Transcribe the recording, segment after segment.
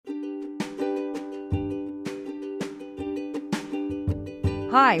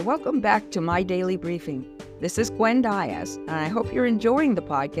Hi, welcome back to My Daily Briefing. This is Gwen Diaz, and I hope you're enjoying the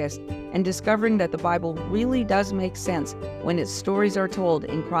podcast and discovering that the Bible really does make sense when its stories are told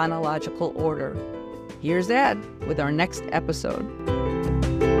in chronological order. Here's Ed with our next episode.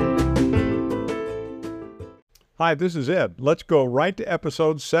 Hi, this is Ed. Let's go right to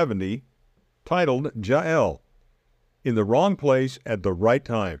episode 70, titled Jael, In the Wrong Place at the Right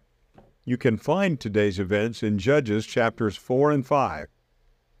Time. You can find today's events in Judges chapters 4 and 5.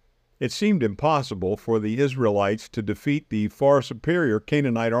 It seemed impossible for the Israelites to defeat the far superior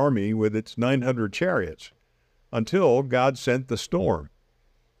Canaanite army with its 900 chariots, until God sent the storm.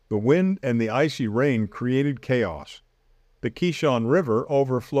 The wind and the icy rain created chaos. The Kishon River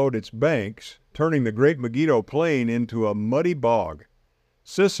overflowed its banks, turning the great Megiddo Plain into a muddy bog.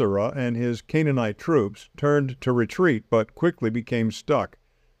 Sisera and his Canaanite troops turned to retreat but quickly became stuck.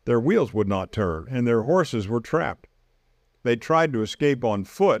 Their wheels would not turn, and their horses were trapped. They tried to escape on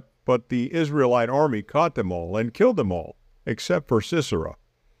foot, but the Israelite army caught them all and killed them all, except for Sisera.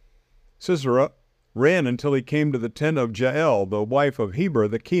 Sisera ran until he came to the tent of Jael, the wife of Heber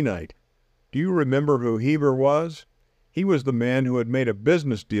the Kenite. Do you remember who Heber was? He was the man who had made a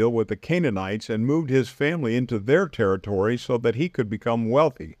business deal with the Canaanites and moved his family into their territory so that he could become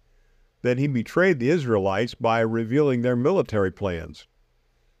wealthy. Then he betrayed the Israelites by revealing their military plans.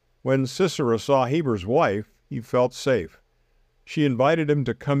 When Sisera saw Heber's wife, he felt safe. She invited him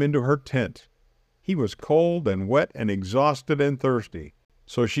to come into her tent. He was cold and wet and exhausted and thirsty,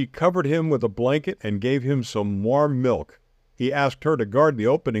 so she covered him with a blanket and gave him some warm milk. He asked her to guard the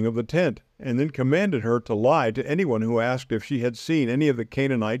opening of the tent, and then commanded her to lie to anyone who asked if she had seen any of the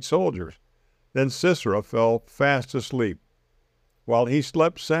Canaanite soldiers. Then Sisera fell fast asleep. While he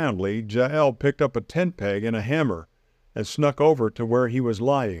slept soundly, Jael picked up a tent peg and a hammer and snuck over to where he was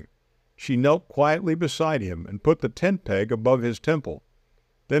lying. She knelt quietly beside him and put the tent peg above his temple.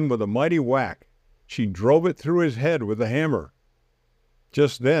 Then with a mighty whack, she drove it through his head with the hammer.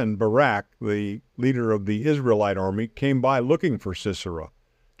 Just then Barak, the leader of the Israelite army, came by looking for Sisera.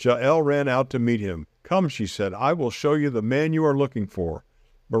 Jael ran out to meet him. "Come," she said, "I will show you the man you are looking for."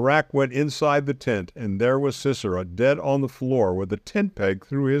 Barak went inside the tent, and there was Sisera dead on the floor with a tent peg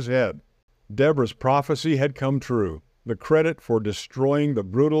through his head. Deborah's prophecy had come true. The credit for destroying the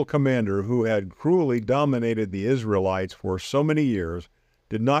brutal commander who had cruelly dominated the Israelites for so many years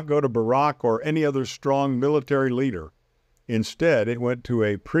did not go to Barak or any other strong military leader. Instead, it went to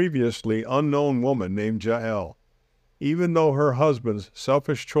a previously unknown woman named Jael. Even though her husband's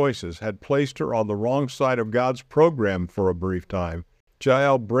selfish choices had placed her on the wrong side of God's program for a brief time,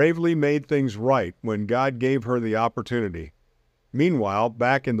 Jael bravely made things right when God gave her the opportunity. Meanwhile,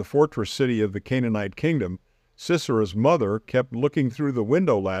 back in the fortress city of the Canaanite kingdom, Sisera's mother kept looking through the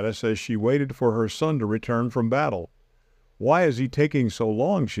window lattice as she waited for her son to return from battle. "Why is he taking so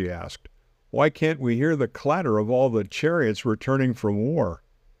long?" she asked. "Why can't we hear the clatter of all the chariots returning from war?"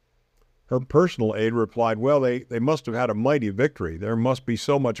 Her personal aide replied, "Well, they must have had a mighty victory. There must be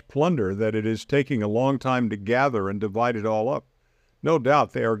so much plunder that it is taking a long time to gather and divide it all up. No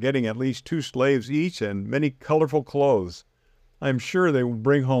doubt they are getting at least 2 slaves each and many colorful clothes. I am sure they will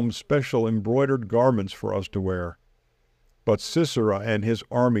bring home special embroidered garments for us to wear." But Sisera and his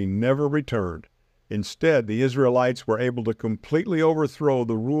army never returned. Instead, the Israelites were able to completely overthrow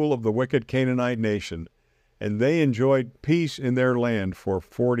the rule of the wicked Canaanite nation, and they enjoyed peace in their land for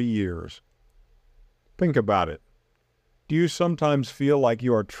 40 years. Think about it. Do you sometimes feel like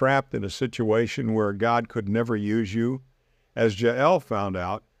you are trapped in a situation where God could never use you? As Jael found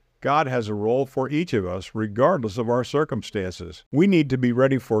out, God has a role for each of us, regardless of our circumstances. We need to be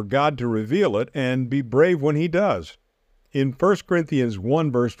ready for God to reveal it and be brave when He does. In 1 Corinthians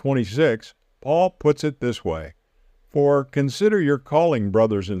 1, verse 26, Paul puts it this way, "For consider your calling,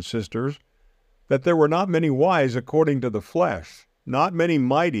 brothers and sisters, that there were not many wise according to the flesh, not many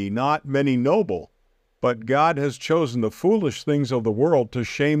mighty, not many noble, but God has chosen the foolish things of the world to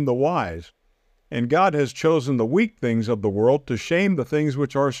shame the wise. And God has chosen the weak things of the world to shame the things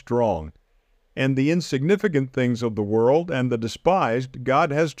which are strong. And the insignificant things of the world and the despised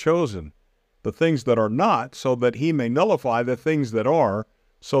God has chosen, the things that are not, so that He may nullify the things that are,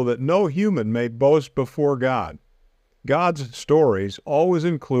 so that no human may boast before God." God's stories always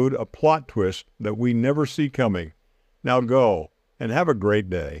include a plot twist that we never see coming. Now go and have a great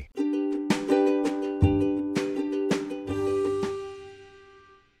day.